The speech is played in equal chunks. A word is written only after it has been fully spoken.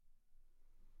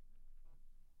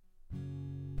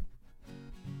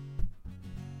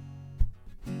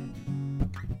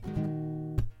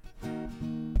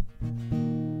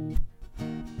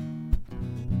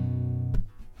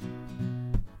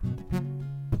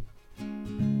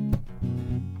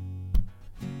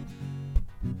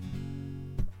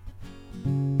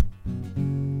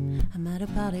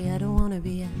party I don't wanna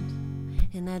be at,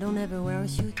 and I don't ever wear a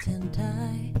suit and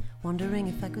tie. Wondering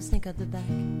if I could sneak out the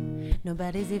back.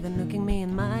 Nobody's even looking me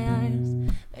in my eyes.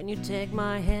 Then you take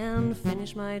my hand,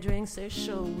 finish my drink, say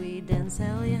shall we dance?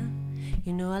 Hell yeah.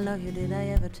 You know I love you, did I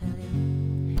ever tell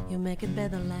you? You make it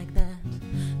better like that.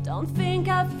 Don't think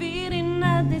I fit in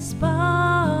at this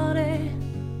party.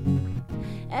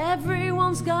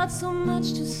 Everyone's got so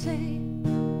much to say.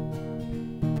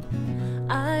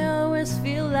 I always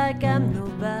feel like I'm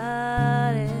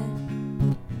nobody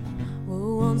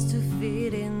who wants to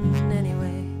fit in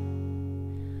anyway.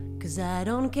 'Cause I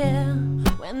don't care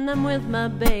when I'm with my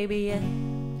baby, yeah.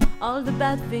 All the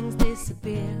bad things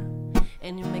disappear,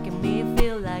 and you're making me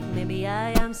feel like maybe I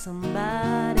am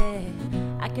somebody.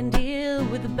 I can deal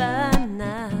with a bad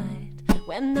night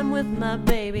when I'm with my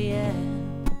baby, yeah.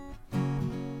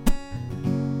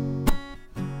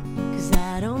 'Cause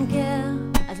I don't care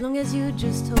as long as you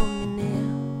just hold me near.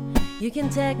 You can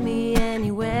take me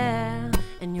anywhere,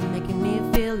 and you're making me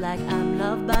feel like I'm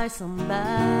loved by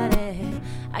somebody.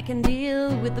 I can deal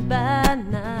with the bad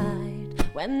night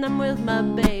when I'm with my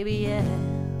baby, yeah.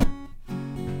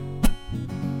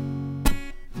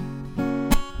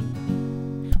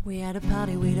 We at a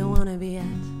party we don't wanna be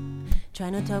at.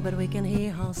 Trying to talk but we can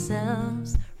hear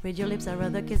ourselves. Read your lips, I'd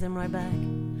rather kiss them right back.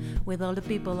 With all the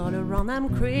people all around, I'm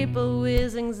crippled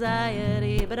with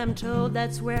anxiety, but I'm told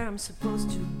that's where I'm supposed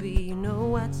to be. You know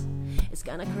what? It's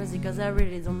kinda crazy 'cause I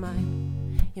really don't mind.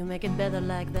 You make it better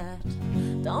like that.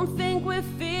 Don't think we're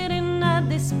fitting at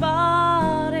this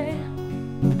party.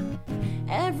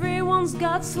 Everyone's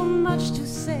got so much to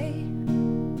say.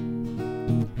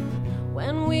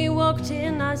 When we walked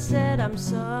in I said I'm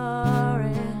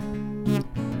sorry,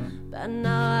 but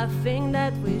now I think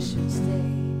that we should stay.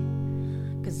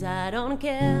 'Cause I don't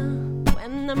care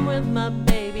when I'm with my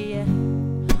baby, yeah.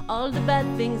 All the bad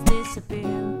things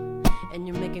disappear, and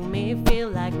you're making me feel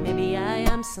like maybe I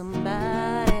am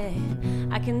somebody.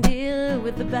 I can deal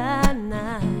with the bad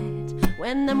night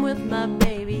when I'm with my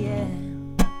baby, yeah.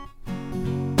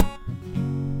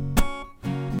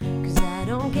 'Cause I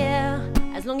don't care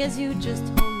as long as you just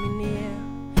hold me near.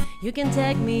 You can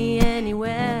take me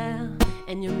anywhere,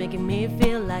 and you're making me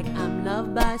feel like I'm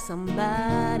loved by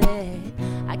somebody.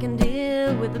 I can deal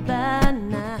with the bad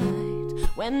night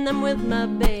when I'm with my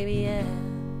baby, yeah.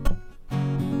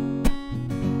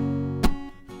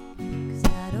 'Cause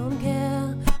I don't care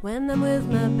when I'm with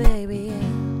my baby, yeah.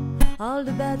 All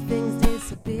the bad things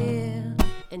disappear,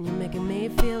 and you're making me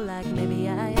feel like maybe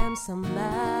I am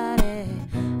somebody.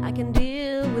 I can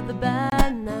deal with the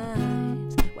bad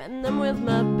night when I'm with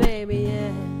my baby,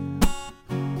 yeah.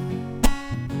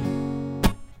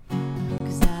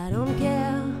 'Cause I don't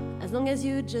care as long as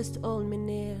you just hold me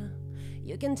near.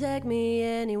 You can take me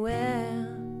anywhere,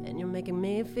 and you're making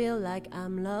me feel like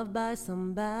I'm loved by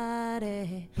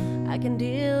somebody. I can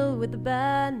deal with the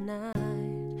bad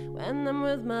night when I'm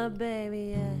with my baby,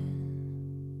 yeah.